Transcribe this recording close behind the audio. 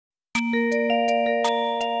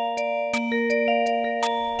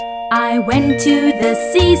I went to the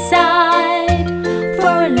seaside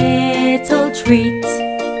for a little treat.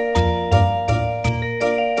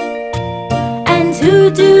 And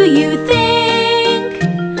who do you think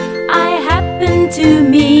I happened to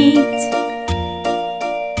meet?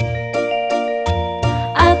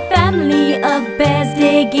 A family of bears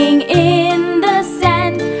digging in the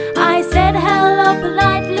sand. I said hello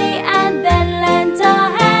politely and then lent a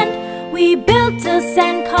hand. We built a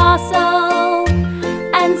sandcastle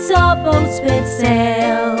and saw boats with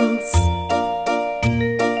sails.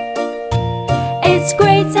 It's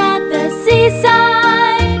great at the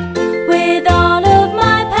seaside with all of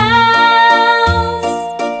my pals.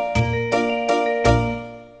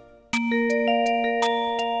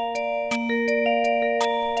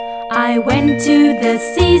 I went to the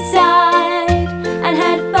seaside and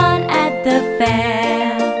had fun at the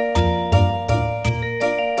fair.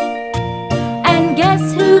 And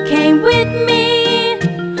guess who came with me?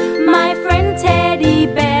 My friend Teddy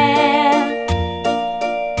Bear.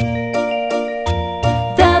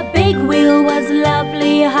 The big wheel was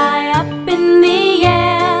lovely high up in the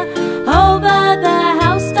air. Over the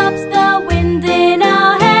housetops, the wind in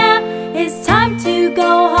our hair. It's time to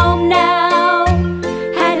go home now.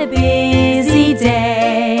 Had a busy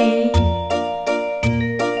day.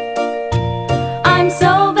 I'm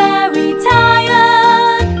so very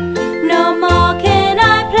tired. No more can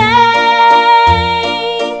I play.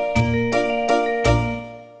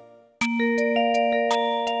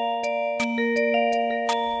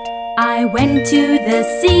 I went to the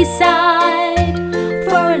seaside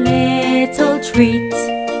for a little treat.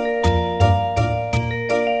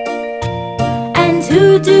 And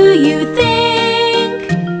who do you think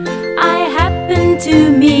I happened to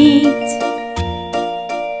meet?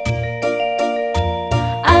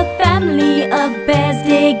 A family of bears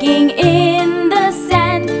digging in the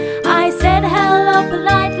sand. I said hello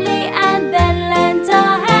politely and then lent a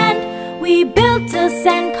hand. We built a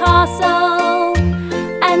sandcastle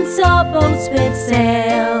and saw boats with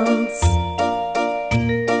sails.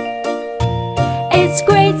 It's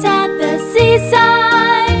great at the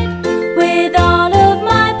seaside with all of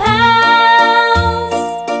my pals.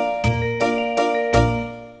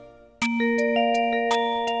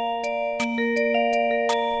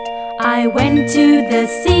 I went to the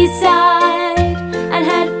seaside and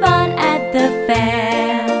had fun at the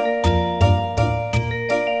fair.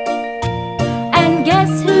 And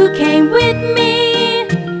guess who came with me?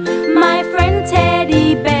 My friend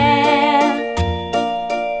Teddy Bear.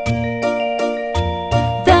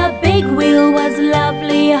 The big wheel was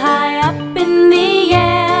lovely high up in the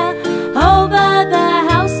air. Over the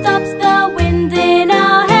housetops, the wind in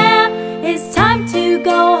our hair. It's time to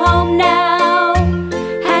go home now.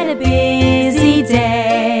 Had a busy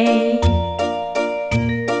day.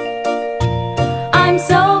 I'm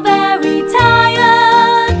so